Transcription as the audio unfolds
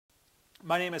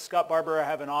My name is Scott Barbour. I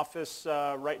have an office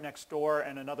right next door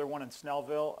and another one in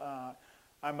Snellville.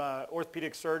 I'm an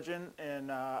orthopedic surgeon,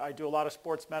 and I do a lot of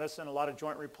sports medicine, a lot of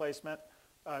joint replacement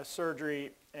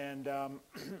surgery, and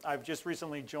I've just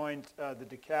recently joined the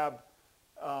DeKalb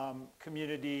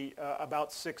community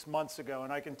about 6 months ago.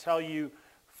 And I can tell you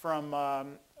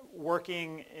from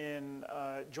working in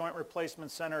joint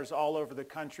replacement centers all over the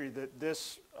country that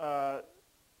this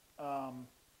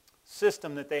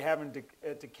system that they have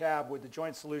at DeKalb with the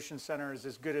Joint Solution Center is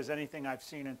as good as anything I've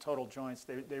seen in total joints.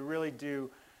 They really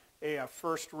do a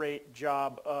first-rate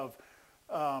job of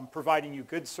providing you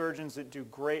good surgeons that do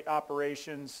great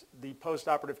operations. The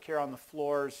post-operative care on the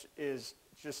floors is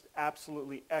just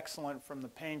absolutely excellent, from the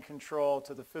pain control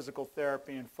to the physical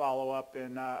therapy and follow-up,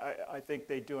 and I think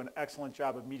they do an excellent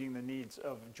job of meeting the needs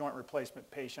of joint replacement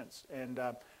patients. And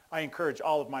I encourage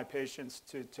all of my patients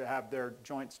to have their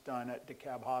joints done at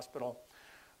DeKalb Hospital.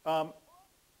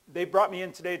 They brought me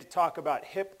in today to talk about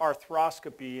hip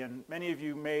arthroscopy, and many of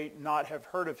you may not have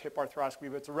heard of hip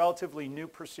arthroscopy, but it's a relatively new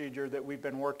procedure that we've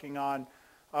been working on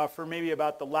for maybe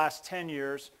about the last 10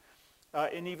 years.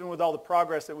 And even with all the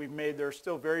progress that we've made, there are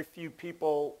still very few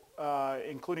people,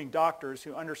 including doctors,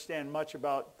 who understand much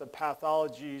about the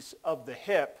pathologies of the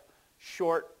hip,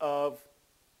 short of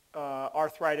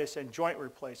arthritis and joint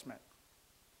replacement.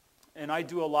 And I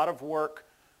do a lot of work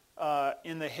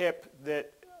in the hip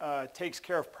that takes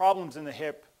care of problems in the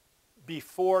hip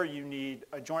before you need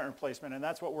a joint replacement, and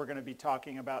that's what we're going to be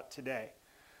talking about today.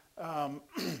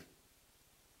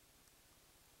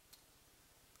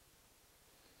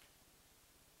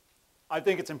 I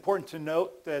think it's important to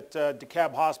note that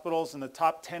DeKalb Hospital is in the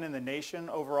top 10 in the nation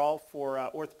overall for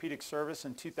orthopedic service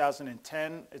in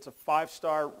 2010. It's a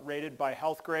 5-star rated by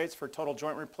Health Grades for total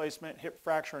joint replacement, hip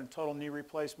fracture, and total knee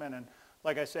replacement. And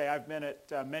like I say, I've been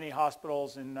at many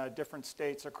hospitals in different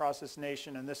states across this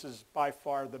nation, and this is by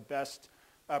far the best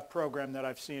program that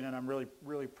I've seen, and I'm really,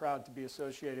 really proud to be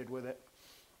associated with it.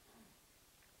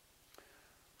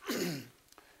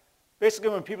 Basically,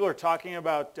 when people are talking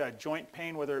about joint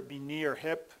pain, whether it be knee or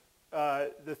hip,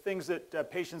 the things that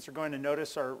patients are going to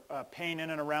notice are pain in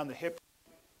and around the hip.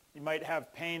 You might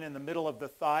have pain in the middle of the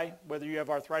thigh. Whether you have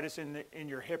arthritis in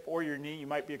your hip or your knee, you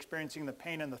might be experiencing the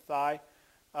pain in the thigh.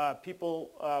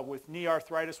 People with knee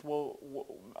arthritis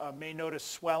may notice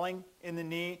swelling in the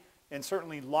knee and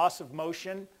certainly loss of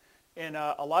motion. And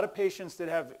a lot of patients that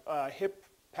have hip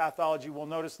pathology will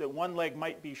notice that one leg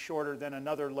might be shorter than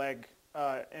another leg,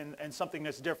 and something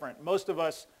that's different. Most of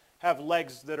us have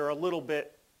legs that are a little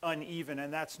bit uneven,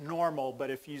 and that's normal. But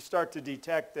if you start to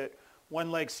detect that one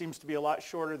leg seems to be a lot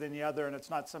shorter than the other and it's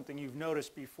not something you've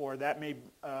noticed before, that may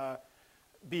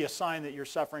be a sign that you're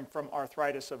suffering from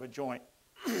arthritis of a joint.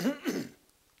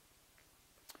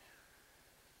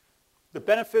 The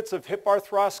benefits of hip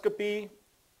arthroscopy: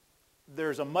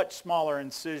 there's a much smaller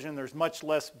incision, there's much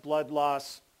less blood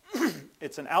loss,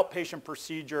 it's an outpatient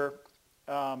procedure,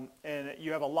 and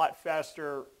you have a lot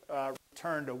faster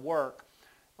return to work.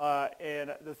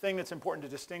 And the thing that's important to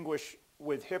distinguish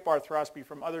with hip arthroscopy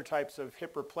from other types of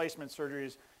hip replacement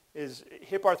surgeries is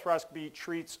hip arthroscopy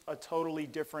treats a totally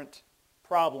different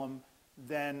problem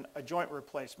than a joint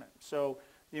replacement. So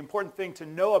the important thing to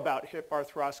know about hip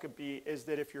arthroscopy is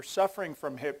that if you're suffering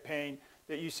from hip pain,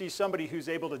 that you see somebody who's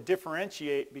able to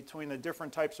differentiate between the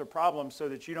different types of problems so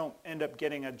that you don't end up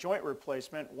getting a joint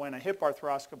replacement when a hip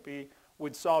arthroscopy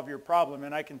would solve your problem.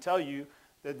 And I can tell you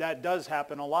that that does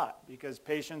happen a lot, because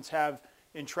patients have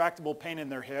intractable pain in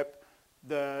their hip.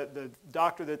 The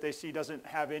doctor that they see doesn't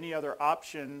have any other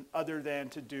option other than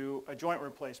to do a joint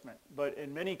replacement. But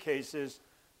in many cases,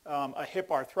 a hip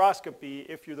arthroscopy,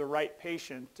 if you're the right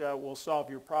patient, will solve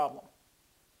your problem.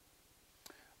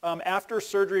 After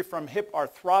surgery from hip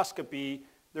arthroscopy,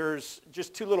 there's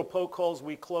just 2 little poke holes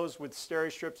we close with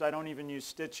steri-strips. I don't even use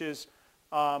stitches.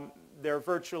 They're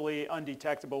virtually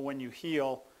undetectable when you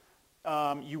heal.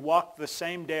 You walk the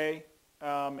same day,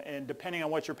 and depending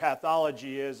on what your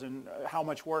pathology is and how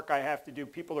much work I have to do,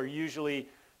 people are usually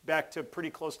back to pretty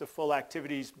close to full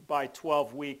activities by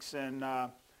 12 weeks, and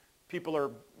people are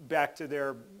back to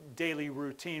their daily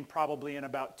routine probably in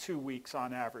about 2 weeks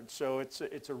on average. So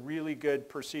it's a really good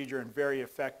procedure and very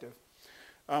effective.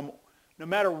 No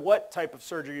matter what type of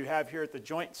surgery you have here at the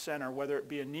Joint Center, whether it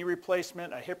be a knee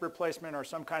replacement, a hip replacement, or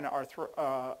some kind of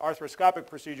arthroscopic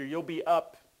procedure, you'll be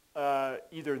up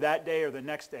either that day or the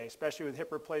next day, especially with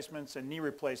hip replacements and knee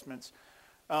replacements.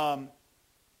 I'm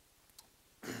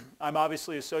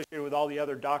obviously associated with all the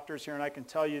other doctors here, and I can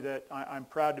tell you that I'm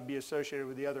proud to be associated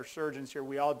with the other surgeons here.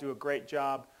 We all do a great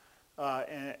job,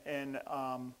 and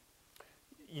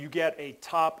you get a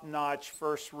top-notch,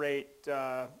 first-rate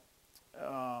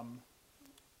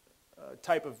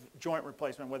type of joint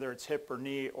replacement, whether it's hip or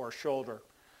knee or shoulder.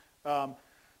 One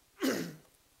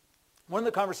of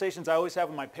the conversations I always have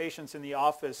with my patients in the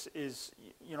office is,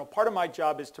 part of my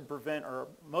job is to prevent, or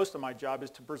most of my job is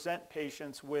to present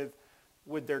patients with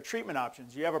their treatment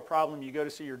options. You have a problem, you go to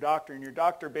see your doctor, and your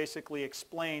doctor basically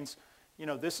explains,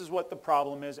 this is what the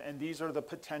problem is, and these are the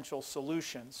potential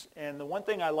solutions. And the one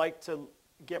thing I like to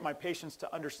get my patients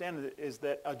to understand is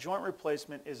that a joint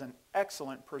replacement is an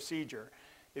excellent procedure.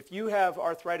 If you have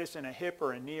arthritis in a hip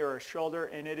or a knee or a shoulder,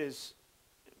 and it is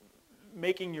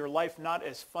making your life not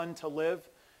as fun to live,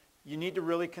 you need to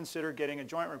really consider getting a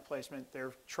joint replacement.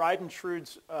 They're tried and true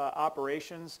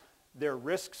operations. Their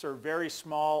risks are very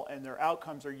small, and their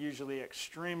outcomes are usually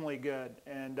extremely good.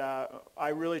 And I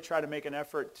really try to make an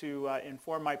effort to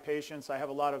inform my patients. I have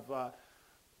a lot of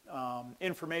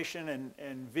information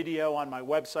and video on my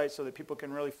website so that people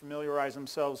can really familiarize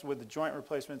themselves with the joint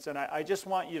replacements. And I just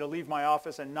want you to leave my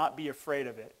office and not be afraid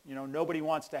of it. Nobody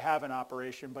wants to have an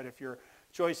operation, but if your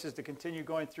choice is to continue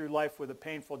going through life with a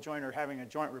painful joint or having a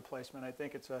joint replacement, I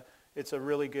think it's a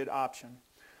really good option.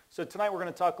 So tonight we're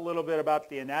going to talk a little bit about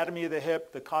the anatomy of the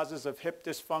hip, the causes of hip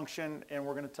dysfunction, and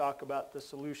we're going to talk about the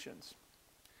solutions.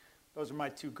 Those are my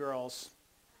two girls.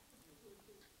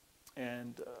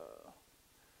 And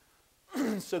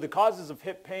so the causes of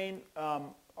hip pain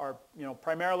are,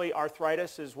 primarily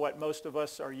arthritis is what most of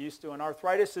us are used to. And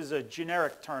arthritis is a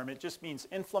generic term. It just means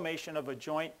inflammation of a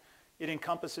joint. It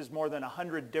encompasses more than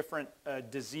 100 different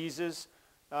diseases.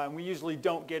 We usually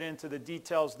don't get into the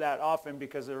details that often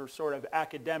because they're sort of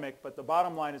academic, but the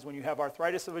bottom line is when you have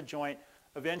arthritis of a joint,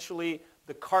 eventually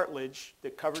the cartilage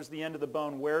that covers the end of the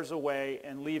bone wears away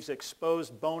and leaves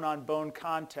exposed bone-on-bone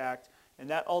contact, and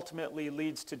that ultimately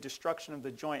leads to destruction of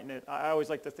the joint. And I always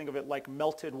like to think of it like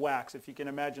melted wax. If you can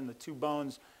imagine the two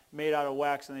bones made out of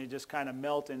wax and they just kind of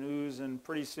melt and ooze, and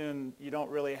pretty soon you don't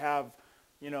really have,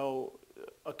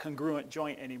 a congruent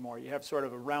joint anymore. You have sort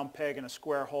of a round peg in a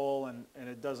square hole, and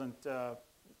it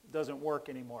doesn't work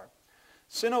anymore.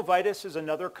 Synovitis is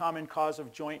another common cause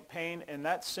of joint pain, and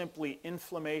that's simply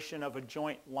inflammation of a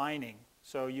joint lining.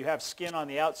 So you have skin on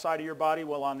the outside of your body,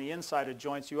 well, on the inside of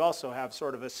joints you also have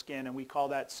sort of a skin, and we call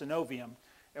that synovium.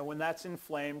 And when that's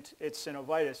inflamed, it's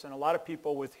synovitis. And a lot of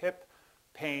people with hip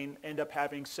pain end up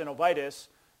having synovitis,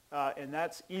 and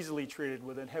that's easily treated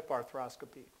with a hip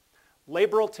arthroscopy.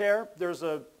 Labral tear, there's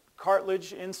a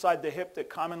cartilage inside the hip that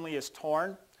commonly is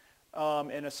torn,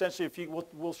 and essentially,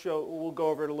 we'll go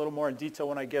over it a little more in detail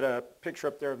when I get a picture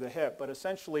up there of the hip. But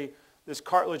essentially, this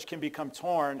cartilage can become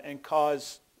torn and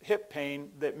cause hip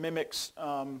pain that mimics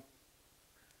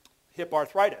hip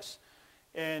arthritis.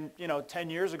 And 10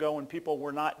 years ago, when people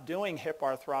were not doing hip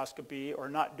arthroscopy or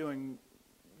not doing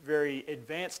very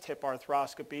advanced hip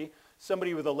arthroscopy,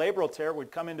 somebody with a labral tear would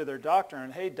come into their doctor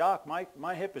and, hey doc,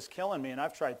 my hip is killing me, and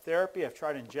I've tried therapy, I've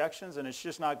tried injections, and it's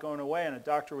just not going away. And a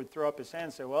doctor would throw up his hand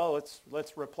and say, well,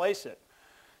 let's replace it.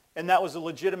 And that was a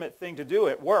legitimate thing to do.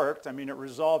 It worked. I mean, it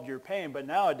resolved your pain. But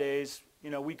nowadays,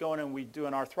 we go in and we do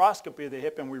an arthroscopy of the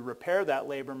hip and we repair that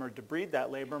labrum or debride that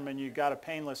labrum, and you got a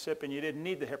painless hip and you didn't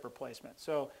need the hip replacement.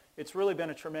 So it's really been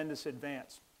a tremendous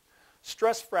advance.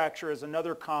 Stress fracture is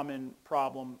another common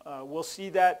problem. We'll see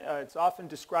that. It's often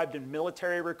described in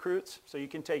military recruits. So you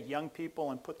can take young people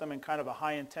and put them in kind of a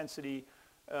high-intensity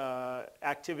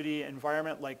activity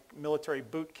environment like military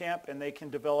boot camp, and they can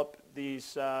develop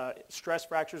these stress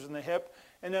fractures in the hip.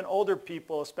 And then older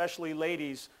people, especially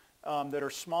ladies that are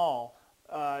small,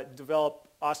 develop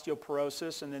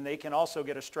osteoporosis, and then they can also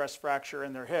get a stress fracture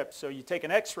in their hip. So you take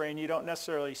an x-ray and you don't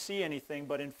necessarily see anything,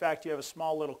 but in fact you have a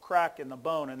small little crack in the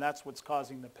bone, and that's what's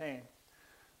causing the pain.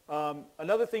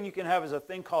 Another thing you can have is a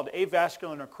thing called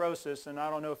avascular necrosis, and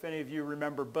I don't know if any of you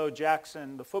remember Bo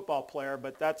Jackson, the football player,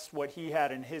 but that's what he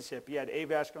had in his hip. He had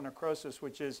avascular necrosis,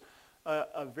 which is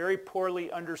a very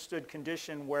poorly understood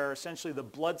condition where essentially the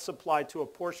blood supply to a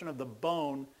portion of the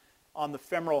bone on the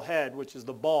femoral head, which is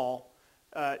the ball,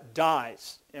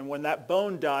 dies. And when that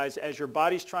bone dies, as your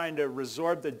body's trying to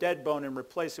resorb the dead bone and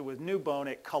replace it with new bone,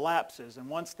 it collapses. And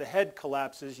once the head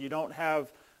collapses, you don't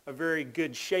have a very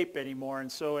good shape anymore,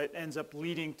 and so it ends up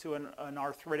leading to an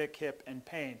arthritic hip and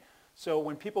pain. So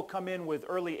when people come in with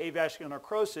early avascular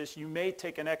necrosis, you may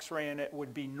take an x-ray and it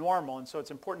would be normal, and so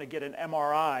it's important to get an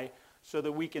MRI so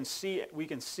that we can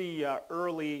see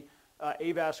early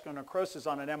avascular necrosis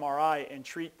on an MRI and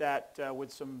treat that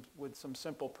with some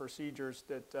simple procedures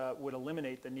that would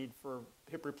eliminate the need for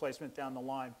hip replacement down the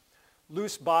line.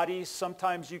 Loose bodies,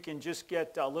 sometimes you can just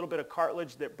get a little bit of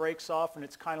cartilage that breaks off, and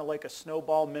it's kind of like a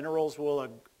snowball. Minerals will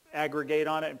aggregate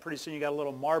on it, and pretty soon you got a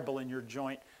little marble in your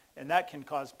joint, and that can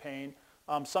cause pain.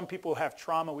 Some people have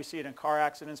trauma. We see it in car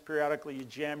accidents periodically. You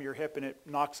jam your hip and it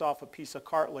knocks off a piece of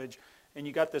cartilage, and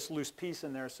you got this loose piece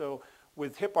in there. So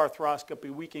with hip arthroscopy,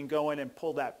 we can go in and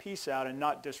pull that piece out and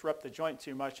not disrupt the joint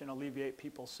too much and alleviate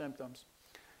people's symptoms.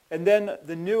 And then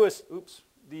the newest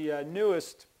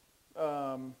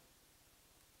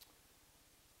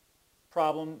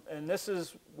problem, and this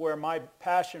is where my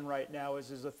passion right now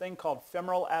is a thing called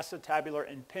femoral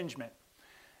acetabular impingement.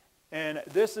 And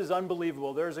this is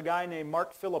unbelievable. There's a guy named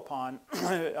Mark Philippon.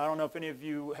 I don't know if any of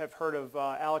you have heard of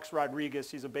Alex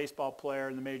Rodriguez. He's a baseball player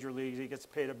in the major leagues. He gets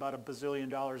paid about $1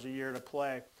 bazillion a year to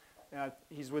play.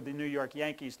 He's with the New York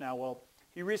Yankees now. Well,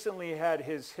 he recently had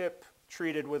his hip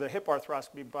treated with a hip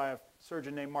arthroscopy by a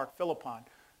surgeon named Mark Philippon.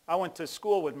 I went to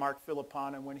school with Mark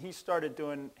Philippon, and when he started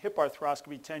doing hip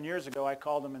arthroscopy 10 years ago, I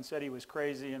called him and said he was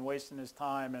crazy and wasting his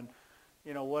time and,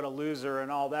 you know, what a loser and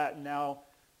all that. And now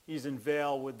he's in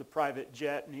Vail with the private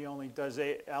jet, and he only does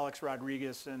Alex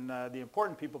Rodriguez and the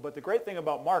important people. But the great thing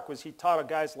about Mark was he taught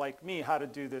guys like me how to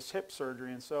do this hip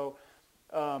surgery. And so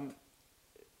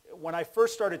when I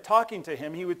first started talking to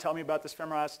him, he would tell me about this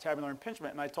femoral acetabular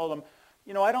impingement, and I told him,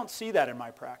 you know, I don't see that in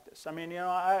my practice. I mean, you know,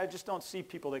 I just don't see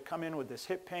people that come in with this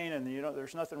hip pain and, you know,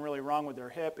 there's nothing really wrong with their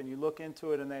hip, and you look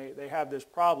into it and they have this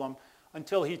problem,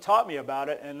 until he taught me about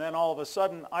it, and then all of a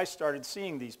sudden I started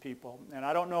seeing these people. And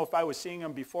I don't know if I was seeing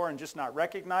them before and just not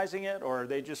recognizing it, or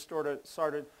they just sort of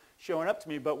started showing up to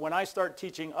me. But when I start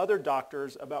teaching other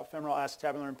doctors about femoral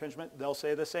acetabular impingement, they'll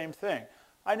say the same thing.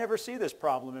 I never see this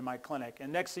problem in my clinic.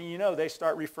 And next thing you know, they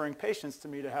start referring patients to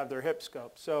me to have their hip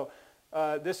scoped. So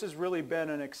this has really been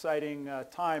an exciting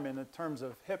time in terms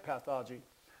of hip pathology.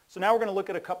 So now we're going to look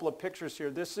at a couple of pictures here.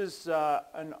 This is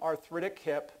an arthritic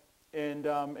hip. And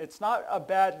it's not a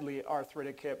badly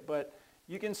arthritic hip, but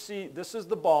you can see this is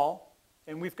the ball,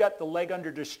 and we've got the leg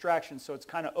under distraction, so it's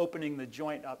kind of opening the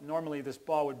joint up. Normally this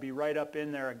ball would be right up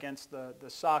in there against the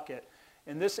socket.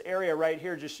 And this area right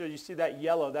here, just so you see that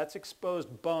yellow, that's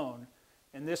exposed bone.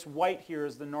 And this white here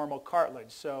is the normal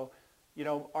cartilage. So, you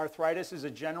know, arthritis is a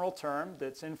general term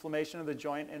that's inflammation of the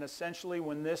joint, and essentially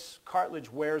when this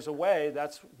cartilage wears away,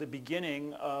 that's the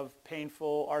beginning of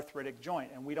painful arthritic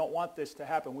joint, and we don't want this to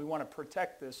happen. We want to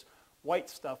protect this white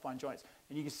stuff on joints.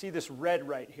 And you can see this red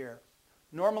right here.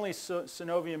 Normally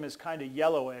synovium is kind of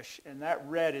yellowish, and that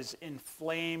red is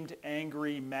inflamed,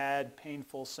 angry, mad,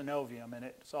 painful synovium, and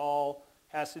it's all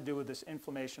has to do with this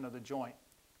inflammation of the joint.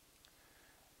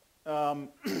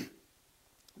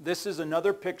 This is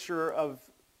another picture of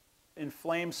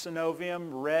inflamed synovium,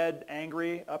 red,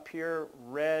 angry up here,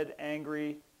 red,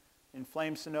 angry,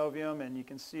 inflamed synovium, and you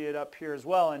can see it up here as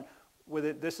well. And with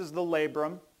it, this is the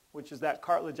labrum, which is that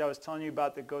cartilage I was telling you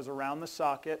about that goes around the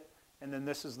socket, and then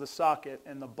this is the socket,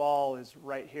 and the ball is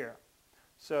right here.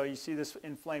 So you see this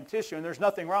inflamed tissue, and there's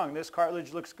nothing wrong. This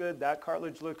cartilage looks good, that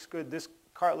cartilage looks good. This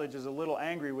cartilage is a little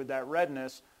angry with that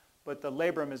redness, but the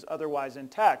labrum is otherwise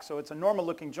intact. So it's a normal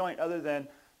looking joint other than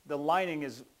the lining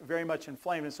is very much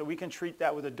inflamed, and so we can treat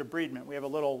that with a debridement. We have a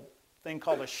little thing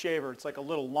called a shaver. It's like a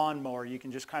little lawnmower. You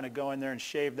can just kind of go in there and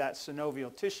shave that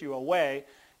synovial tissue away,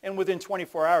 and within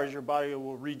 24 hours your body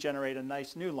will regenerate a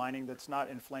nice new lining that's not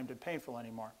inflamed and painful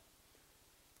anymore.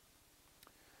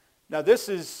 Now this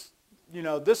is, you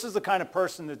know, this is the kind of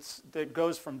person that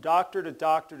goes from doctor to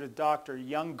doctor to doctor,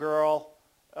 young girl,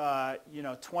 you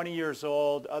know, 20 years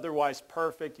old, otherwise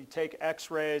perfect. You take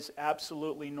x-rays,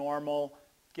 absolutely normal.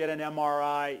 Get an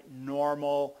MRI,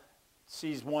 normal.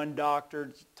 Sees one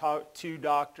doctor, two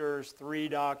doctors, three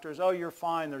doctors. Oh, you're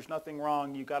fine. There's nothing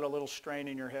wrong. You got a little strain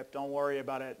in your hip. Don't worry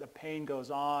about it. The pain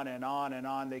goes on and on and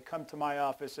on. They come to my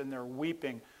office and they're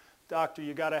weeping. Doctor,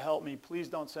 you got to help me. Please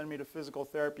don't send me to physical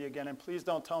therapy again, and please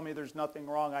don't tell me there's nothing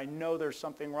wrong. I know there's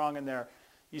something wrong in there.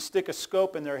 You stick a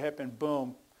scope in their hip and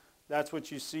boom, that's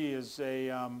what you see is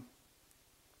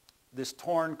this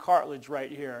torn cartilage right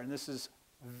here, and this is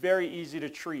very easy to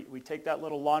treat. We take that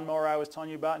little lawnmower I was telling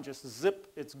you about and just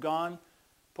zip, it's gone.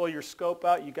 Pull your scope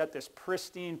out, you got this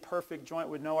pristine, perfect joint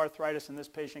with no arthritis, and this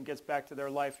patient gets back to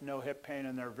their life, no hip pain,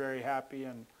 and they're very happy,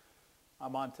 and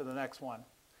I'm on to the next one.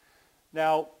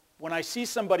 Now, when I see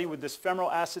somebody with this femoral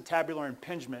acetabular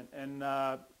impingement, and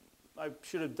I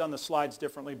should have done the slides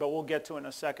differently, but we'll get to it in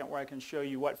a second where I can show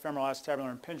you what femoral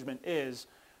acetabular impingement is.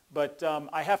 But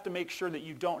I have to make sure that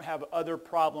you don't have other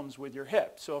problems with your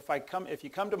hip. So if you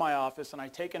come to my office and I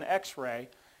take an x-ray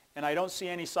and I don't see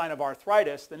any sign of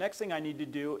arthritis, the next thing I need to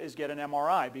do is get an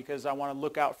MRI, because I want to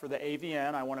look out for the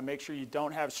AVN. I want to make sure you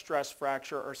don't have stress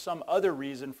fracture or some other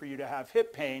reason for you to have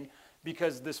hip pain,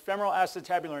 because this femoral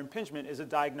acetabular impingement is a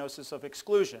diagnosis of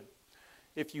exclusion.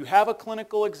 If you have a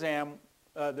clinical exam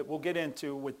that we'll get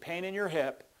into with pain in your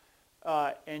hip,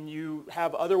 and you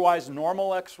have otherwise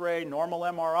normal X-ray, normal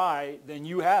MRI, then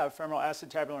you have femoral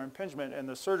acetabular impingement, and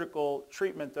the surgical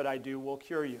treatment that I do will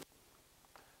cure you.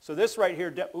 So this right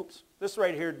here, this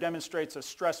right here demonstrates a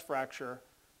stress fracture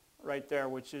right there,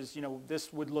 which is,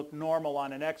 this would look normal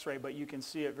on an X-ray, but you can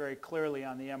see it very clearly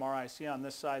on the MRI. See on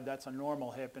this side, that's a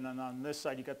normal hip, and then on this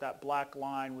side, you got that black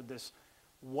line with this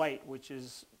white, which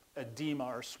is edema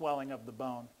or swelling of the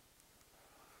bone.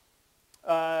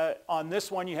 On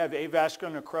this one, you have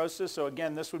avascular necrosis. So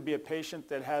again, this would be a patient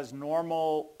that has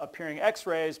normal appearing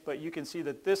X-rays, but you can see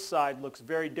that this side looks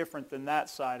very different than that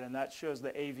side, and that shows the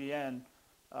AVN,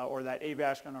 or that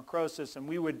avascular necrosis. And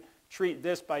we would treat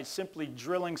this by simply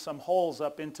drilling some holes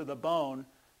up into the bone.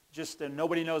 And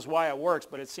nobody knows why it works,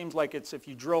 but it seems like it's if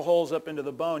you drill holes up into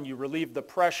the bone, you relieve the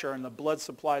pressure, and the blood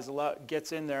supply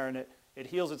gets in there, and it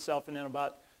heals itself, and then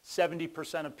about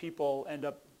 70% of people end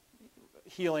up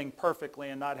healing perfectly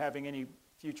and not having any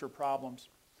future problems.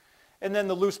 And then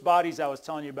the loose bodies I was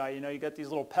telling you about, you got these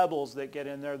little pebbles that get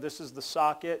in there. This is the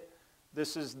socket.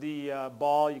 This is the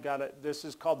ball. This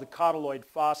is called the cotyloid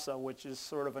fossa, which is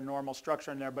sort of a normal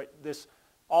structure in there, but this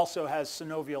also has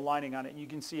synovial lining on it, and you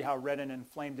can see how red and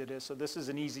inflamed it is. So this is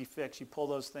an easy fix. You pull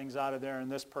those things out of there, and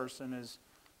this person is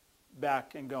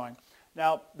back and going.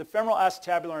 Now, the femoral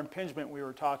acetabular impingement we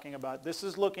were talking about, this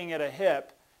is looking at a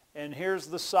hip, and here's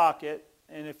the socket.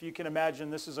 And if you can imagine,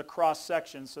 this is a cross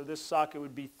section, so this socket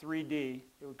would be 3D.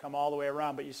 It would come all the way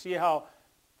around, but you see how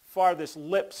far this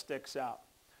lip sticks out.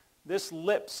 This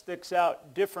lip sticks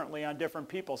out differently on different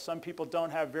people. Some people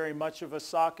don't have very much of a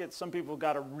socket. Some people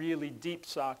got a really deep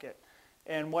socket.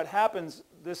 And what happens,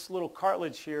 this little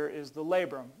cartilage here is the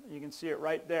labrum. You can see it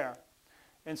right there.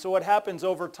 And so what happens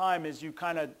over time is you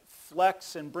kind of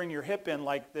flex and bring your hip in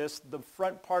like this. The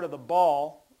front part of the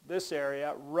ball, this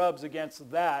area, rubs against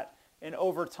that. And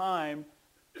over time,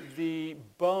 the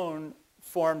bone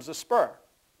forms a spur,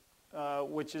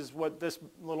 which is what this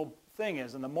little thing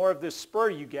is. And the more of this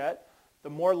spur you get, the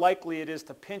more likely it is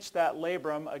to pinch that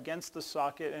labrum against the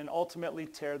socket and ultimately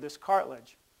tear this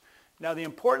cartilage. Now, the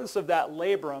importance of that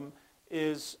labrum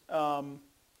is that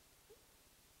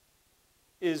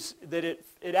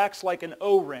it acts like an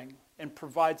O-ring and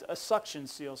provides a suction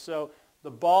seal. So the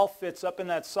ball fits up in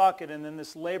that socket, and then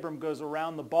this labrum goes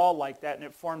around the ball like that, and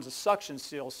it forms a suction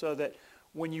seal so that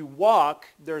when you walk,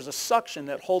 there's a suction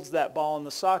that holds that ball in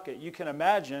the socket. You can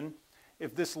imagine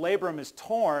if this labrum is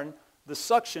torn, the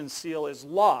suction seal is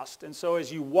lost. And so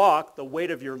as you walk, the weight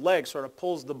of your leg sort of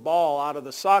pulls the ball out of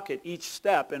the socket each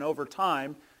step, and over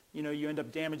time, you end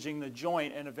up damaging the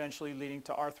joint and eventually leading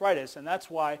to arthritis. And that's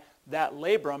why that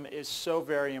labrum is so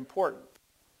very important.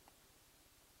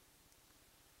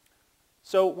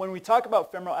 So when we talk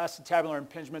about femoral acetabular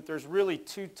impingement, there's really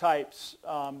two types.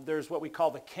 There's what we call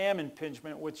the cam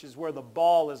impingement, which is where the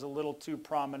ball is a little too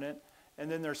prominent. And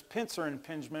then there's pincer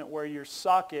impingement, where your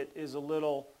socket is a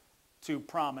little too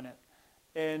prominent.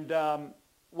 And then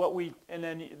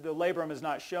the labrum is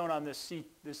not shown on this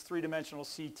three-dimensional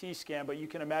CT scan, but you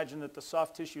can imagine that the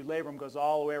soft tissue labrum goes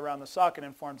all the way around the socket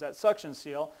and forms that suction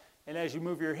seal. And as you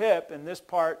move your hip, and this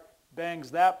part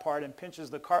bangs that part and pinches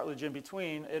the cartilage in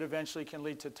between, it eventually can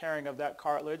lead to tearing of that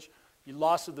cartilage,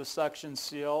 loss of the suction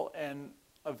seal, and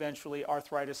eventually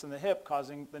arthritis in the hip,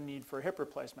 causing the need for hip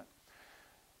replacement.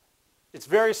 It's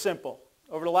very simple.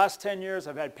 Over the last 10 years,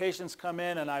 I've had patients come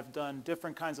in, and I've done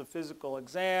different kinds of physical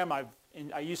exam.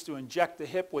 I used to inject the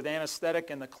hip with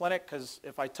anesthetic in the clinic, because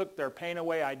if I took their pain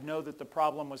away, I'd know that the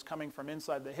problem was coming from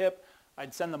inside the hip.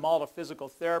 I'd send them all to physical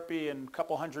therapy, and a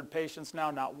couple hundred patients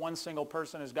now, not one single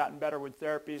person has gotten better with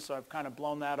therapy, so I've kind of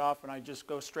blown that off, and I just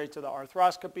go straight to the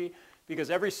arthroscopy, because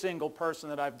every single person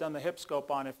that I've done the hip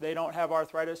scope on, if they don't have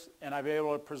arthritis and I've been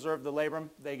able to preserve the labrum,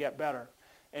 they get better.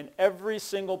 And every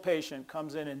single patient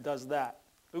comes in and does that.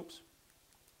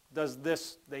 Does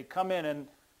this. They come in, and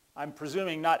I'm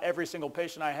presuming not every single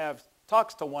patient I have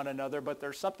talks to one another, but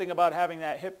there's something about having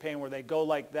that hip pain where they go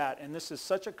like that. And this is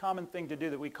such a common thing to do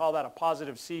that we call that a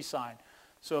positive C sign.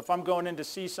 So if I'm going in to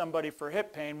see somebody for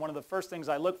hip pain, one of the first things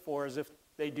I look for is if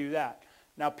they do that.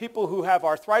 Now, people who have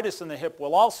arthritis in the hip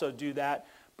will also do that,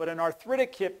 but an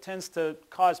arthritic hip tends to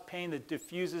cause pain that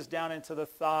diffuses down into the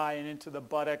thigh and into the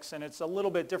buttocks, and it's a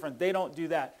little bit different. They don't do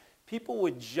that. People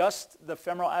with just the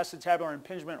femoral acetabular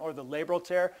impingement or the labral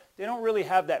tear, they don't really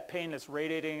have that pain that's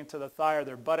radiating into the thigh or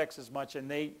their buttocks as much, and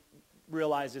they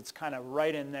realize it's kind of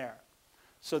right in there.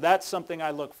 So that's something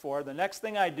I look for. The next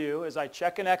thing I do is I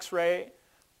check an X-ray,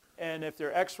 and if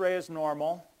their X-ray is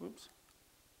normal,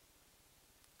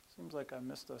 seems like I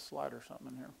missed a slide or something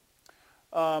in here.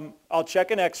 I'll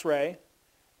check an X-ray,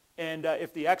 and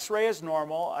if the X-ray is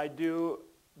normal, I do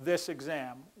this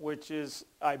exam, which is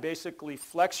I basically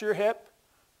flex your hip,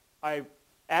 I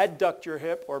adduct your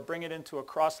hip or bring it into a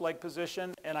cross-leg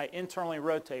position, and I internally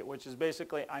rotate, which is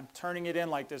basically I'm turning it in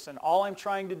like this, and all I'm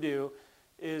trying to do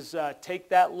is take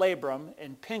that labrum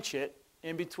and pinch it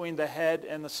in between the head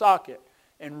and the socket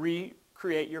and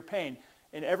recreate your pain.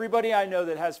 And everybody I know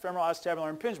that has femoral acetabular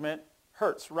impingement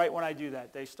hurts right when I do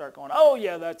that. They start going, oh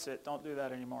yeah, that's it, don't do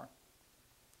that anymore.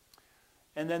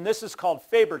 And then this is called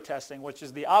Faber testing, which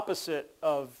is the opposite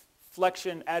of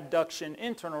flexion, adduction,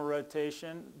 internal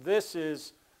rotation. This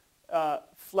is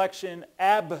flexion,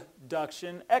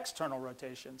 abduction, external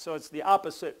rotation. So it's the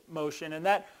opposite motion, and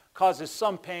that causes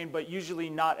some pain, but usually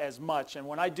not as much. And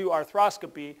when I do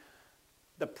arthroscopy,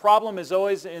 the problem is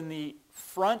always in the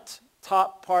front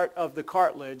top part of the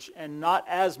cartilage and not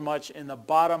as much in the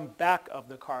bottom back of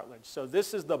the cartilage. So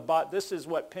this is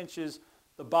what pinches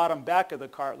the bottom back of the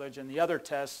cartilage, and the other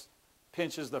test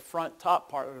pinches the front top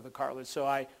part of the cartilage. So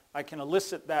I can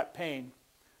elicit that pain.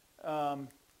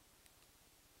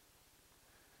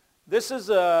 This is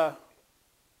a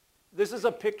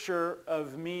picture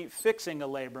of me fixing a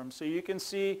labrum. So you can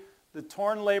see the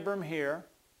torn labrum here.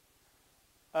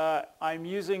 I'm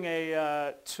using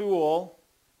a tool.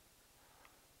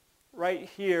 Right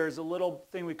here is a little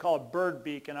thing we call a bird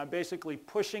beak, and I'm basically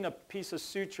pushing a piece of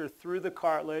suture through the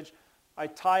cartilage. I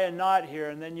tie a knot here,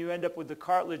 and then you end up with the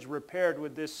cartilage repaired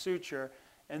with this suture.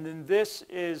 And then this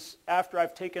is after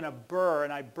I've taken a burr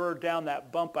and I burr down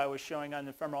that bump I was showing on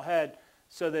the femoral head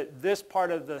so that this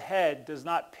part of the head does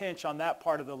not pinch on that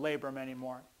part of the labrum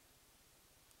anymore.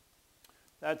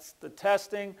 That's the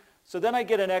testing. So then I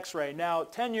get an x-ray. Now,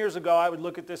 10 years ago, I would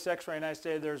look at this x-ray and I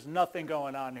say, there's nothing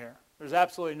going on here. There's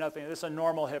absolutely nothing. This is a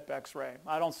normal hip x-ray.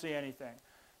 I don't see anything.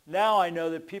 Now I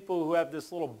know that people who have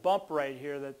this little bump right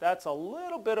here, that's a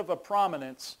little bit of a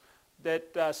prominence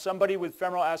that somebody with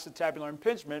femoral acetabular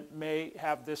impingement may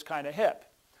have this kind of hip.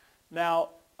 Now,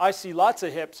 I see lots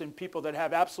of hips in people that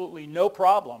have absolutely no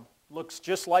problem. Looks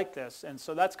just like this. And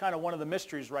so that's kind of one of the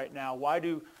mysteries right now. Why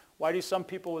do some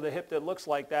people with a hip that looks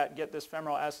like that get this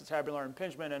femoral acetabular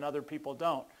impingement and other people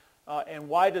don't? And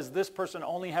why does this person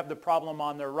only have the problem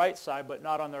on their right side but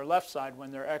not on their left side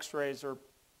when their x-rays are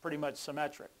pretty much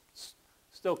symmetric?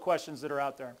 Still questions that are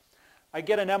out there. I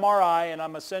get an MRI and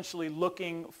I'm essentially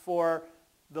looking for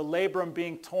the labrum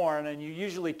being torn, and you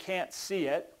usually can't see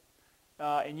it.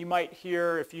 And you might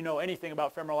hear, if you know anything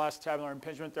about femoral acetabular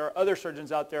impingement, there are other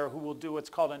surgeons out there who will do what's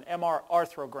called an MR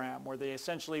arthrogram, where they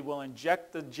essentially will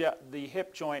inject the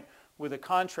hip joint with a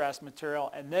contrast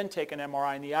material and then take an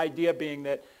MRI. And the idea being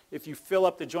that if you fill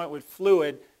up the joint with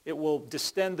fluid, it will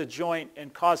distend the joint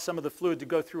and cause some of the fluid to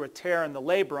go through a tear in the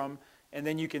labrum, and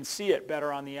then you can see it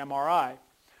better on the MRI.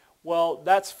 Well,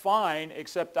 that's fine,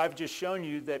 except I've just shown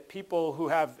you that people who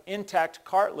have intact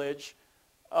cartilage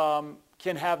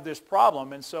can have this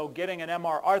problem. And so getting an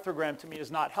MR arthrogram to me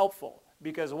is not helpful,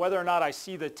 because whether or not I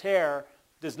see the tear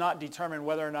does not determine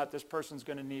whether or not this person's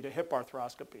going to need a hip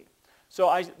arthroscopy.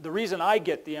 So the reason I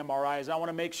get the MRI is I want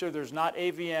to make sure there's not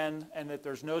AVN and that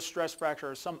there's no stress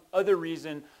fracture or some other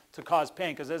reason to cause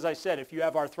pain. Because as I said, if you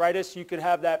have arthritis, you could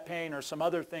have that pain, or some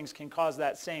other things can cause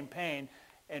that same pain.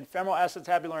 And femoral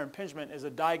acetabular impingement is a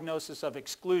diagnosis of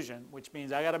exclusion, which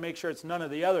means I got to make sure it's none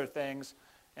of the other things,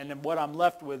 and then what I'm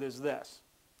left with is this.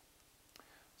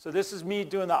 So this is me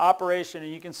doing the operation,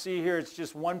 and you can see here it's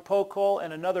just one poke hole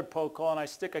and another poke hole, and I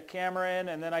stick a camera in,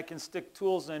 and then I can stick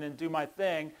tools in and do my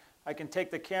thing. I can take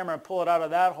the camera and pull it out of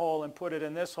that hole and put it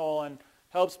in this hole, and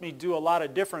helps me do a lot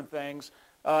of different things.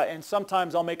 And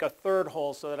sometimes I'll make a third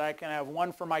hole so that I can have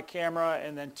one for my camera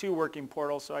and then two working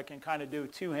portals, so I can kind of do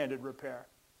two-handed repair.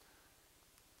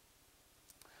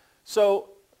 So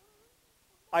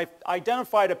I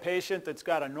identified a patient that's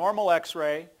got a normal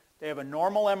x-ray, they have a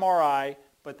normal MRI,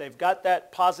 but they've got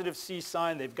that positive C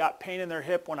sign, they've got pain in their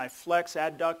hip when I flex,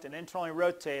 adduct, and internally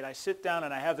rotate. I sit down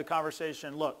and I have the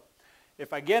conversation, look,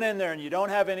 if I get in there and you don't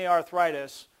have any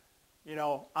arthritis, you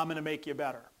know, I'm going to make you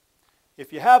better.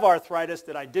 If you have arthritis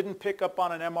that I didn't pick up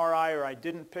on an MRI or I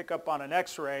didn't pick up on an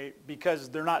x-ray because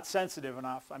they're not sensitive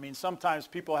enough, I mean, sometimes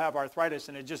people have arthritis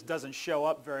and it just doesn't show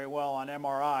up very well on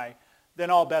MRI, then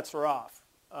all bets are off.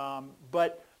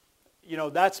 But you know,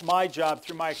 that's my job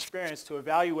through my experience to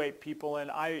evaluate people,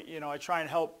 and I try and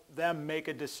help them make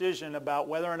a decision about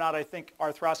whether or not I think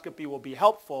arthroscopy will be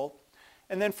helpful.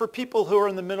 And then for people who are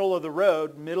in the middle of the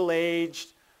road,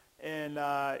 middle-aged, and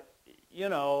you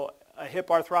know, a hip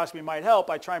arthroscopy might help,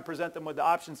 I try and present them with the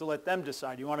options to let them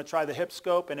decide. You want to try the hip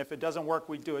scope, and if it doesn't work,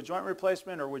 we do a joint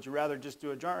replacement, or would you rather just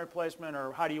do a joint replacement,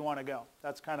 or how do you want to go?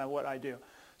 That's kind of what I do.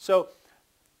 So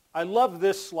I love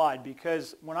this slide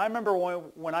because when I remember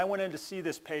when I went in to see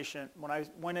this patient, when I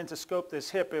went in to scope this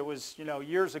hip, it was,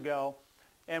 years ago,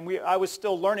 and I was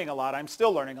still learning a lot. I'm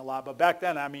still learning a lot, but back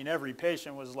then, I mean, every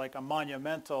patient was like a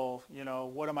monumental,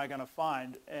 what am I going to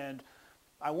find? And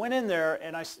I went in there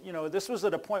and this was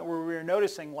at a point where we were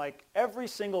noticing like every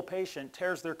single patient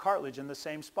tears their cartilage in the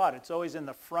same spot. It's always in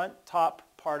the front top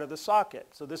part of the socket.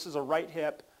 So this is a right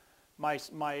hip. My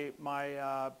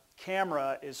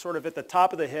camera is sort of at the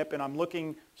top of the hip and I'm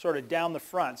looking sort of down the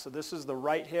front. So this is the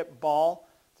right hip ball.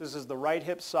 This is the right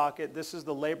hip socket. This is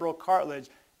the labral cartilage.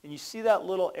 And you see that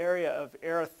little area of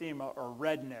erythema or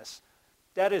redness.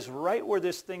 That is right where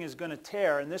this thing is going to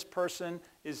tear, and this person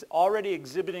is already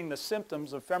exhibiting the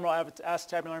symptoms of femoral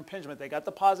acetabular impingement. They got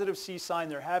the positive C sign,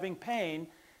 they're having pain,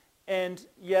 and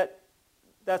yet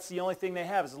that's the only thing they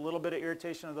have is a little bit of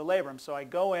irritation of the labrum. So I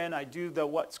go in, I do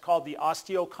what's called the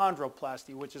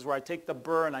osteochondroplasty, which is where I take the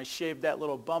burr and I shave that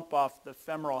little bump off the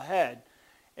femoral head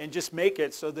and just make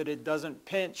it so that it doesn't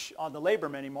pinch on the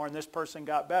labrum anymore, and this person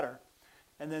got better.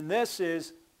 And then this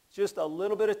is just a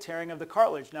little bit of tearing of the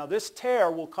cartilage. Now this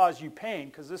tear will cause you pain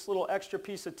because this little extra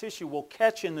piece of tissue will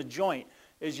catch in the joint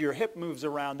as your hip moves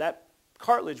around. That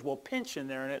cartilage will pinch in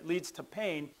there and it leads to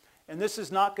pain. And this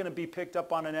is not going to be picked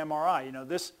up on an MRI.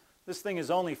 This thing is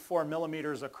only 4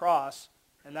 millimeters across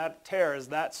and that tear is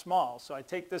that small. So I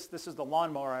take this is the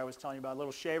lawnmower I was telling you about, a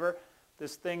little shaver.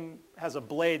 This thing has a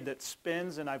blade that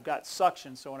spins and I've got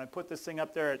suction. So when I put this thing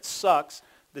up there, it sucks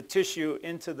the tissue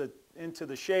into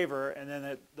the shaver, and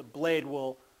then the blade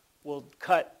will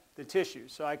cut the tissue.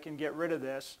 So I can get rid of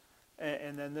this,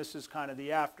 and then this is kind of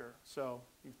the after. So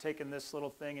you've taken this little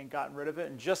thing and gotten rid of it,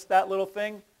 and just that little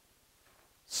thing,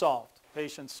 solved.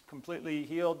 Patient's completely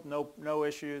healed, no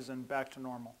issues, and back to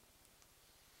normal.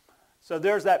 So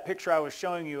there's that picture I was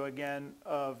showing you again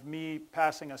of me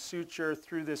passing a suture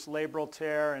through this labral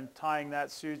tear and tying that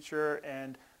suture,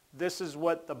 and this is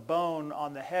what the bone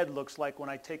on the head looks like when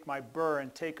I take my burr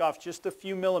and take off just a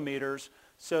few millimeters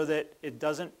so that it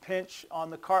doesn't pinch on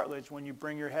the cartilage when you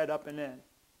bring your head up and in.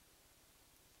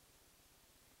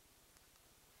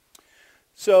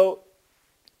 So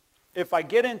if I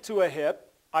get into a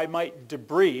hip, I might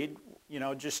debride,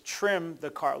 just trim the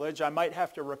cartilage. I might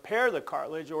have to repair the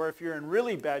cartilage, or if you're in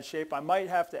really bad shape, I might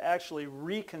have to actually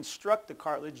reconstruct the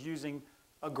cartilage using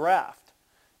a graft.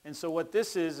 And so what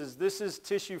this is this is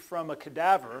tissue from a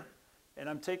cadaver, and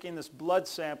I'm taking this blood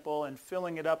sample and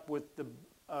filling it up with the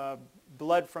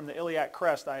blood from the iliac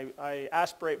crest. I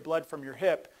aspirate blood from your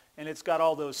hip, and it's got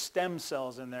all those stem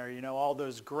cells in there, all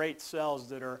those great cells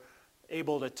that are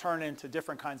able to turn into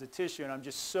different kinds of tissue, and I'm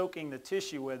just soaking the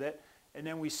tissue with it, and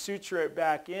then we suture it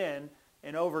back in,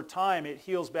 and over time it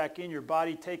heals back in. Your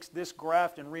body takes this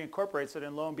graft and reincorporates it,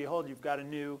 and lo and behold, you've got a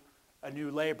new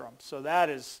labrum. So that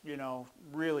is,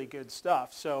 really good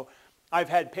stuff. So I've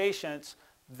had patients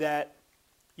that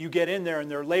you get in there and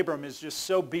their labrum is just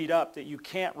so beat up that you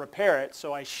can't repair it,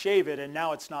 so I shave it and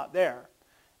now it's not there.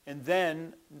 And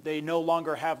then they no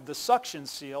longer have the suction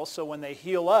seal, so when they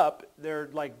heal up, they're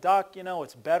like, Doc,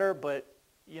 it's better, but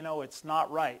it's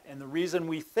not right. And the reason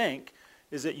we think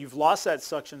is that you've lost that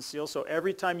suction seal, so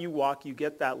every time you walk, you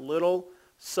get that little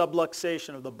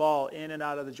subluxation of the ball in and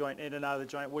out of the joint, in and out of the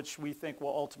joint, which we think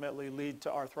will ultimately lead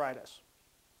to arthritis.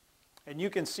 And you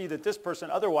can see that this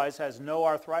person otherwise has no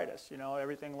arthritis.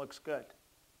 Everything looks good.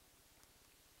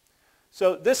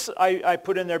 So this I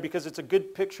put in there because it's a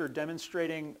good picture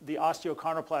demonstrating the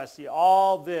osteochondroplasty.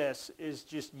 All this is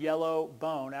just yellow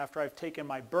bone after I've taken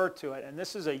my burr to it. And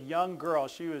this is a young girl.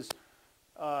 She was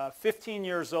 15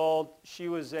 years old. She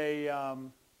was I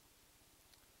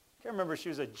can't remember if she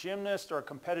was a gymnast or a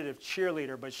competitive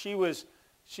cheerleader, but she was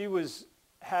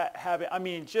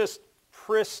having, just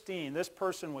pristine. This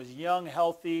person was young,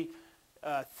 healthy,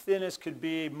 thin as could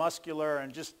be, muscular,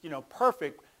 and just,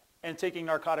 perfect, and taking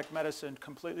narcotic medicine,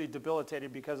 completely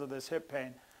debilitated because of this hip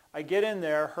pain. I get in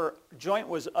there, her joint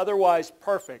was otherwise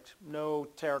perfect. No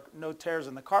tears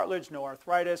in the cartilage, no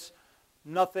arthritis,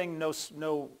 nothing, no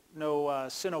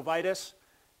synovitis.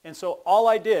 And so all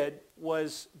I did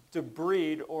was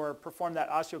debride or perform that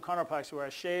osteochondroplasty where I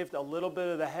shaved a little bit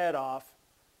of the head off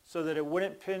so that it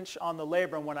wouldn't pinch on the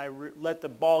labrum when I let the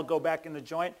ball go back in the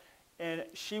joint. And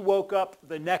she woke up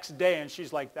the next day and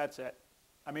she's like, that's it.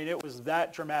 It was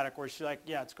that dramatic where she's like,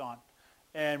 yeah, it's gone.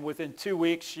 And within 2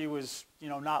 weeks, she was,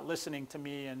 not listening to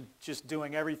me and just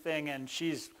doing everything, and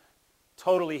she's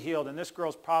totally healed. And this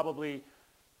girl's probably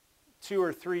 2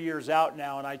 or 3 years out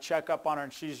now, and I check up on her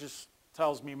and she's just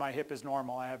tells me my hip is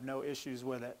normal. I have no issues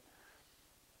with it.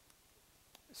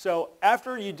 So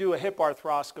after you do a hip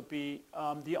arthroscopy,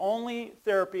 the only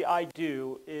therapy I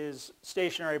do is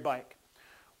stationary bike.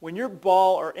 When your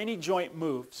ball or any joint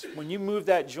moves, when you move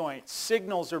that joint,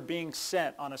 signals are being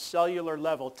sent on a cellular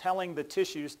level telling the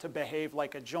tissues to behave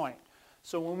like a joint.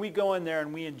 So when we go in there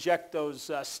and we inject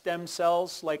those stem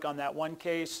cells, like on that one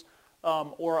case,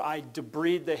 or I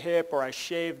debride the hip or I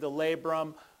shave the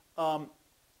labrum,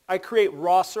 I create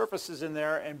raw surfaces in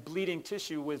there and bleeding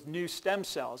tissue with new stem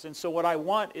cells. And so what I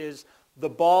want is the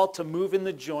ball to move in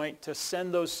the joint to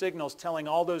send those signals telling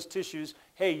all those tissues,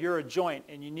 hey, you're a joint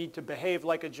and you need to behave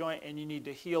like a joint and you need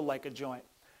to heal like a joint.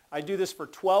 I do this for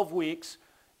 12 weeks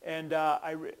and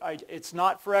it's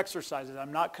not for exercises.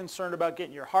 I'm not concerned about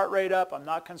getting your heart rate up. I'm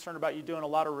not concerned about you doing a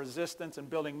lot of resistance and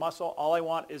building muscle. All I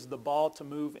want is the ball to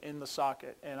move in the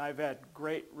socket, and I've had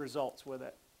great results with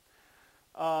it.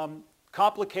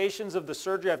 Complications of the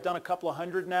surgery, I've done a couple of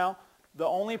hundred now. The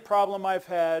only problem I've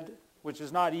had, which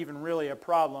is not even really a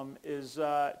problem, is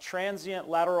transient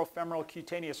lateral femoral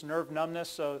cutaneous nerve numbness.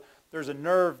 So there's a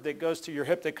nerve that goes to your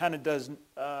hip that kind of does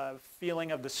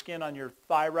feeling of the skin on your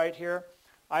thigh right here.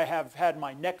 I have had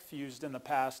my neck fused in the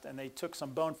past, and they took some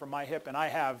bone from my hip, and I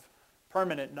have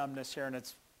permanent numbness here, and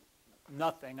it's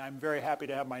nothing. I'm very happy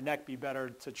to have my neck be better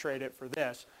to trade it for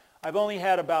this. I've only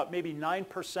had about maybe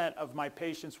 9% of my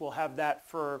patients will have that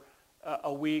for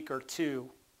a week or two,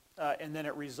 and then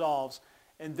it resolves.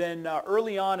 And then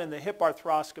early on in the hip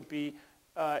arthroscopy,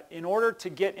 in order to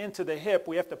get into the hip,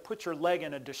 we have to put your leg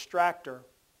in a distractor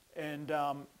and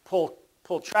pull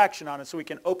traction on it so we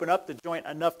can open up the joint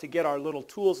enough to get our little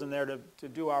tools in there to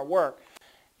do our work.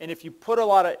 And if you put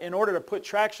in order to put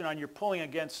traction on, you're pulling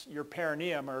against your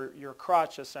perineum or your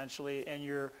crotch essentially, and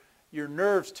your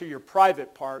nerves to your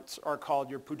private parts are called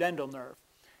your pudendal nerve.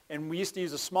 And we used to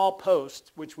use a small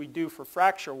post, which we do for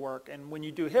fracture work. And when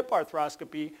you do hip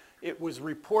arthroscopy, it was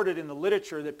reported in the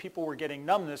literature that people were getting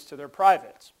numbness to their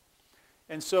privates.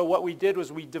 And so what we did was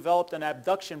we developed an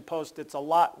abduction post that's a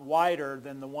lot wider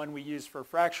than the one we use for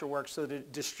fracture work so that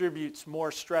it distributes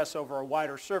more stress over a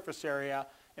wider surface area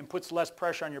and puts less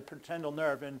pressure on your pudendal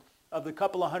nerve. And of the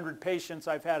couple of hundred patients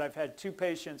I've had 2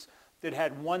 patients that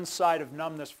had one side of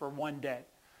numbness for one day.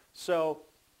 So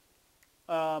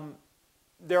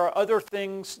there are other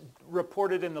things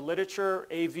reported in the literature,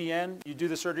 AVN. You do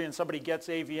the surgery and somebody gets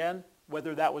AVN,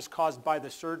 whether that was caused by the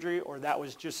surgery or that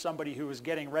was just somebody who was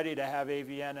getting ready to have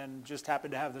AVN and just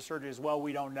happened to have the surgery as well,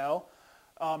 we don't know.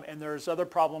 And there's other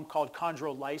problem called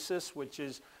chondrolysis, which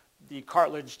is the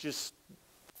cartilage just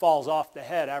falls off the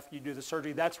head after you do the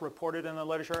surgery. That's reported in the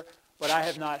literature, but I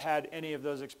have not had any of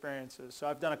those experiences. So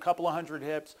I've done a couple of hundred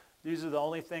hips. These are the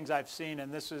only things I've seen,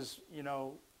 and this is,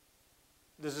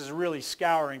 this is really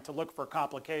scouring to look for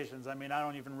complications. I mean, I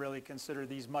don't even really consider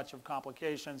these much of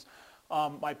complications.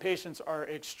 My patients are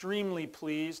extremely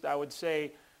pleased. I would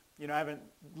say, I haven't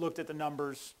looked at the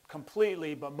numbers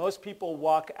completely, but most people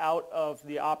walk out of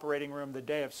the operating room the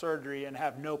day of surgery and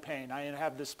have no pain. I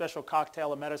have this special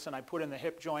cocktail of medicine I put in the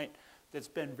hip joint that's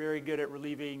been very good at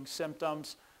relieving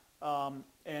symptoms. I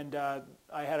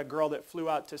had a girl that flew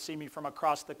out to see me from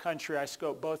across the country. I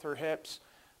scoped both her hips.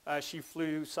 She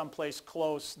flew someplace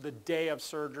close the day of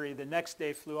surgery. The next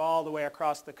day flew all the way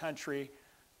across the country,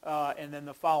 and then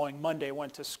the following Monday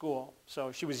went to school.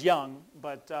 So she was young,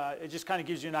 but it just kind of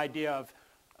gives you an idea of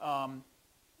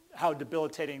how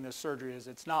debilitating this surgery is.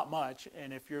 It's not much,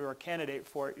 and if you're a candidate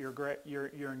for it,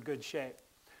 you're in good shape.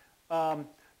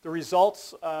 The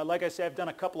results, like I said, I've done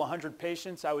a couple of hundred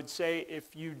patients. I would say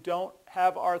if you don't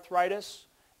have arthritis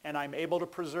and I'm able to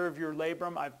preserve your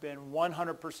labrum, I've been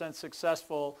 100%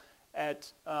 successful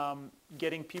at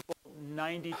getting people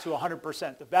 90 to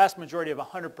 100%. The vast majority of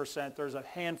 100%. There's a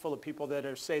handful of people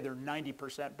that say they're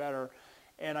 90% better.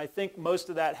 And I think most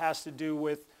of that has to do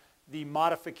with the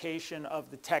modification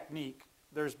of the technique.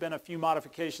 There's been a few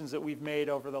modifications that we've made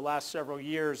over the last several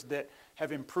years that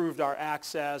have improved our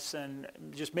access and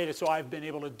just made it so I've been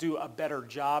able to do a better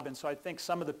job. And so I think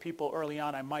some of the people early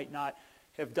on, I might not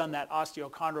have done that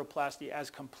osteochondroplasty as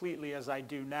completely as I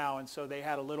do now. And so they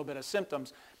had a little bit of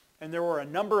symptoms. And there were a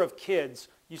number of kids.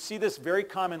 You see this very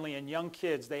commonly in young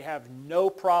kids. They have no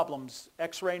problems.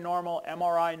 X-ray normal,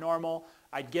 MRI normal.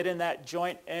 I'd get in that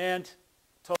joint and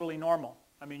totally normal.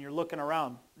 I mean, you're looking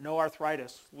around, no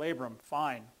arthritis, labrum,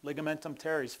 fine, ligamentum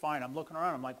teres, fine. I'm looking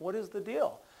around, I'm like, what is the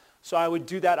deal? So I would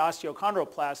do that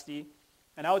osteochondroplasty,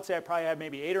 and I would say I probably had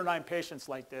maybe 8 or 9 patients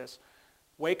like this.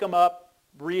 Wake them up,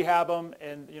 rehab them,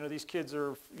 and these kids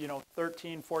are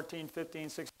 13, 14, 15,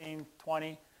 16,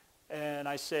 20, and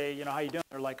I say, how you doing?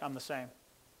 They're like, I'm the same.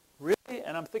 Really?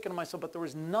 And I'm thinking to myself, but there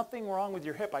was nothing wrong with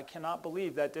your hip. I cannot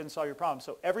believe that didn't solve your problem.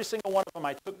 So every single one of them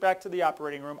I took back to the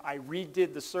operating room, I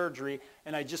redid the surgery,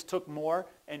 and I just took more,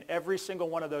 and every single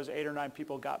one of those 8 or 9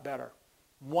 people got better.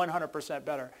 100%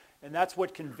 better. And that's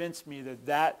what convinced me that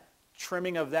that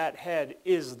trimming of that head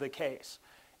is the case.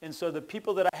 And so the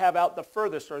people that I have out the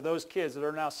furthest are those kids that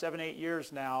are now 7, 8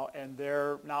 years now, and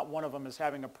they're not one of them is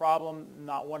having a problem,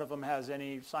 not one of them has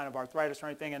any sign of arthritis or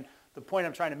anything. And the point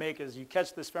I'm trying to make is you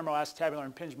catch this femoral acetabular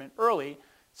impingement early,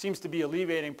 seems to be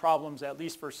alleviating problems at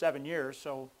least for 7 years,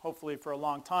 so hopefully for a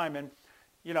long time. And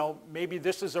you know, maybe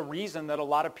this is a reason that a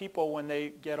lot of people when they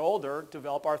get older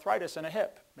develop arthritis in a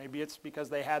hip. Maybe it's because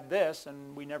they had this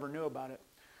and we never knew about it.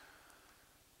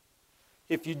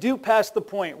 If you do pass the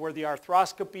point where the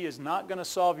arthroscopy is not going to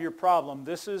solve your problem,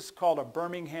 this is called a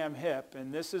Birmingham hip,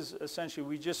 and this is essentially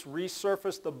we just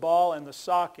resurface the ball and the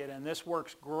socket, and this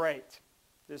works great.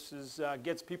 This is,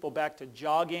 gets people back to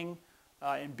jogging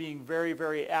and being very,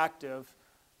 very active,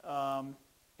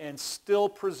 and still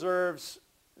preserves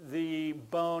the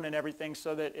bone and everything,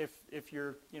 so that if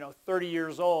you're 30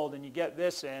 years old and you get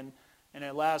this in, and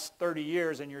it lasts 30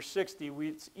 years and you're 60,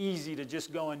 it's easy to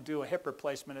just go and do a hip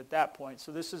replacement at that point.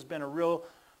 So this has been a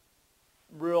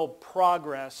real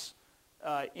progress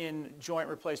in joint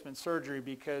replacement surgery,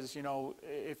 because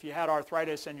if you had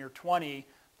arthritis and you're 20,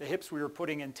 the hips we were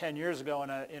putting in 10 years ago in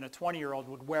a 20-year-old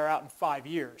would wear out in 5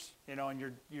 years.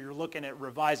 And you're looking at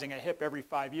revising a hip every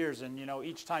 5 years, and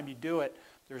each time you do it,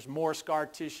 there's more scar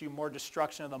tissue, more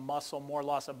destruction of the muscle, more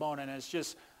loss of bone, and it's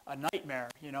just a nightmare,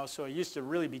 So it used to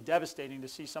really be devastating to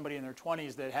see somebody in their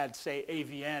 20s that had, say,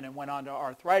 AVN and went on to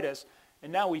arthritis.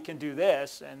 And now we can do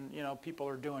this, and people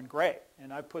are doing great.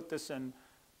 And I put this in,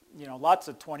 lots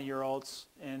of 20-year-olds,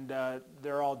 and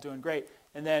they're all doing great.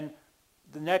 And then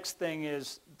the next thing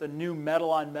is the new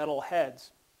metal-on-metal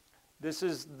heads. This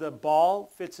is the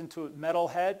ball fits into a metal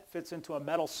head, fits into a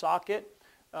metal socket.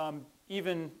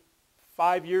 Even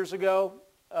 5 years ago,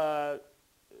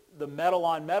 the metal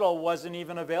on metal wasn't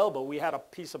even available. We had a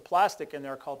piece of plastic in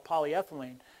there called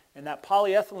polyethylene, and that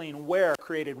polyethylene wear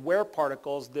created wear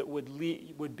particles that would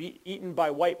be eaten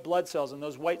by white blood cells, and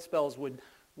those white cells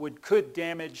could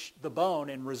damage the bone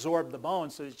and resorb the bone,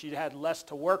 so that you had less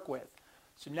to work with.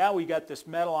 So now we got this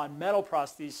metal on metal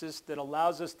prosthesis that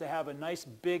allows us to have a nice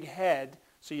big head,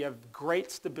 so you have great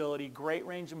stability, great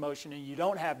range of motion, and you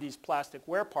don't have these plastic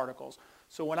wear particles.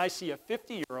 So when I see a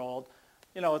 50-year-old,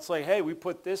 it's like, hey, we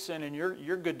put this in and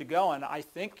you're good to go, and I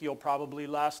think you'll probably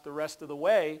last the rest of the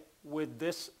way with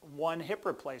this one hip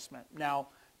replacement. Now,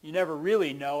 you never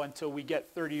really know until we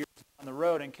get 30 years on the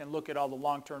road and can look at all the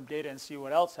long-term data and see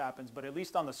what else happens, but at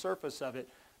least on the surface of it,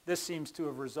 this seems to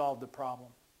have resolved the problem.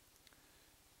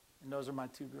 And those are my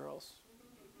 2 girls.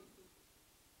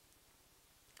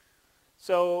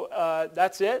 So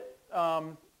that's it.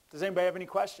 Does anybody have any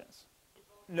questions?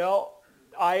 No?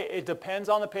 It depends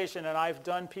on the patient, and I've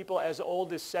done people as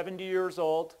old as 70 years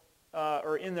old,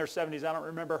 or in their 70s. I don't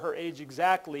remember her age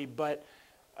exactly, but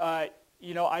I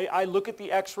look at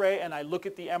the x-ray and I look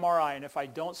at the MRI, and if I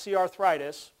don't see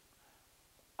arthritis,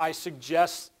 I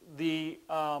suggest the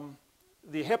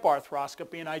hip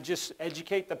arthroscopy, and I just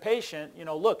educate the patient,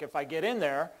 look, if I get in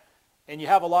there and you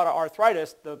have a lot of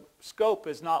arthritis, the scope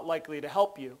is not likely to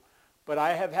help you. But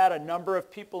I have had a number of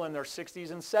people in their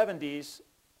 60s and 70s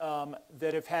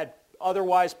that have had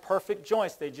otherwise perfect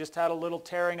joints. They just had a little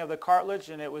tearing of the cartilage,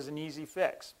 and it was an easy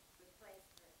fix.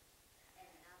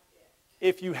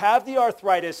 If you have the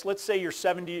arthritis, let's say you're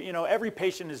 70, every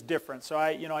patient is different, so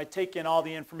I take in all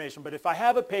the information. But if I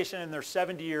have a patient and they're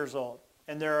 70 years old,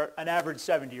 and they're an average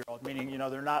 70-year-old, meaning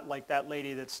they're not like that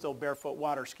lady that's still barefoot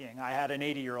water skiing. I had an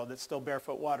 80-year-old that's still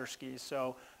barefoot water skis,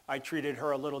 so I treated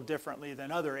her a little differently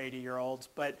than other 80-year-olds.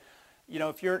 But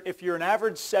if you're an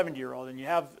average 70-year-old and you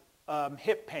have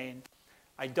hip pain,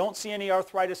 I don't see any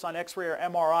arthritis on x-ray or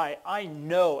MRI, I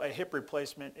know a hip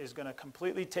replacement is going to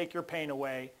completely take your pain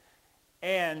away,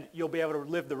 and you'll be able to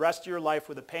live the rest of your life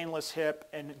with a painless hip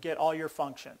and get all your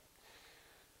function.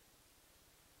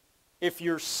 If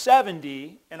you're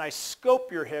 70 and I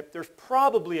scope your hip, there's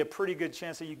probably a pretty good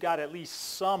chance that you got at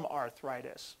least some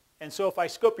arthritis. And so if I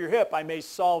scope your hip, I may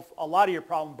solve a lot of your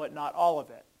problem, but not all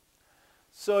of it.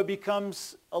 So it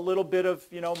becomes a little bit of,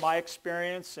 my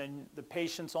experience and the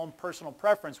patient's own personal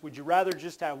preference. Would you rather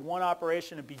just have one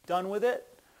operation and be done with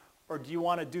it? Or do you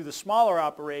want to do the smaller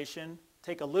operation,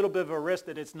 take a little bit of a risk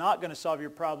that it's not going to solve your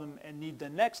problem and need the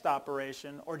next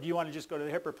operation? Or do you want to just go to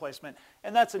the hip replacement?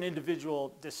 And that's an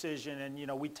individual decision,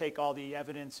 and we take all the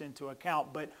evidence into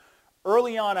account. But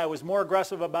early on, I was more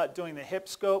aggressive about doing the hip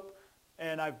scope,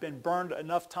 and I've been burned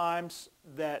enough times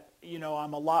that,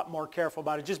 I'm a lot more careful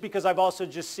about it, just because I've also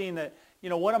just seen that,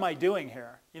 what am I doing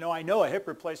here? I know a hip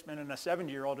replacement in a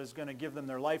 70-year-old is going to give them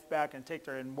their life back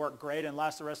and work great and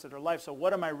last the rest of their life. So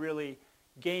what am I really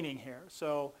gaining here?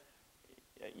 So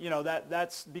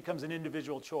that becomes an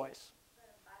individual choice.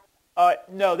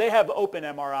 No, they have open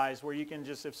MRIs where you can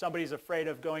just, if somebody's afraid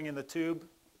of going in the tube,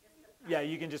 yeah,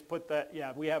 you can just put that,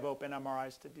 yeah, we have open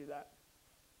MRIs to do that.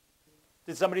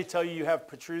 Did somebody tell you you have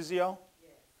protrusio?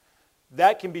 Yes.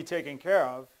 That can be taken care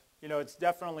of. It's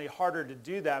definitely harder to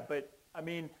do that, but I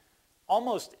mean,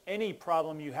 almost any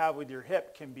problem you have with your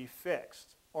hip can be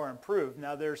fixed or improved.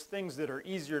 Now, there's things that are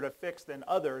easier to fix than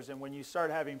others, and when you start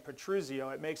having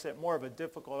protrusio, it makes it more of a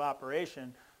difficult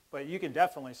operation, but you can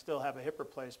definitely still have a hip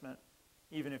replacement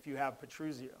even if you have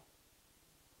protrusio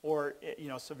or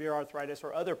severe arthritis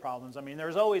or other problems. I mean,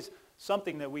 there's always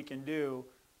something that we can do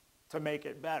to make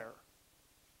it better,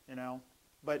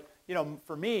 But,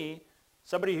 for me,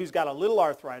 somebody who's got a little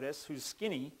arthritis, who's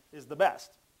skinny, is the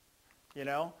best,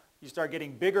 You start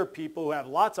getting bigger people who have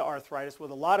lots of arthritis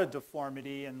with a lot of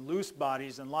deformity and loose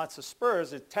bodies and lots of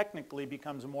spurs. It technically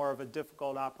becomes more of a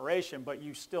difficult operation, but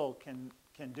you still can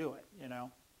do it,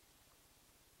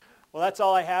 Well, that's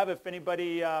all I have. If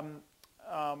anybody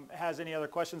has any other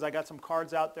questions, I got some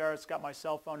cards out there. It's got my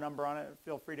cell phone number on it.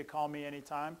 Feel free to call me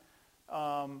anytime.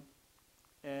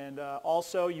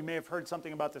 Also, you may have heard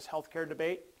something about this healthcare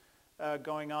debate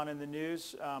going on in the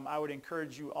news. I would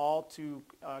encourage you all to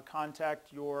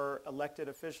contact your elected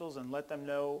officials and let them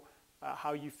know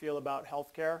how you feel about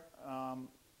healthcare.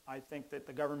 I think that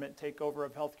the government takeover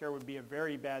of healthcare would be a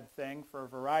very bad thing for a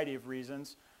variety of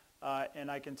reasons. And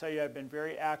I can tell you I've been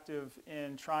very active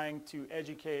in trying to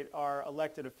educate our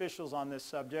elected officials on this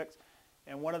subject.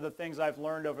 And one of the things I've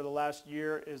learned over the last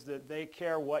year is that they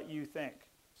care what you think.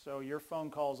 So your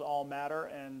phone calls all matter,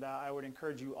 and I would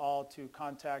encourage you all to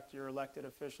contact your elected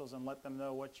officials and let them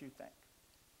know what you think.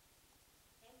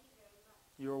 Thank you very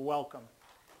much. You're welcome.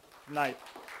 Good night.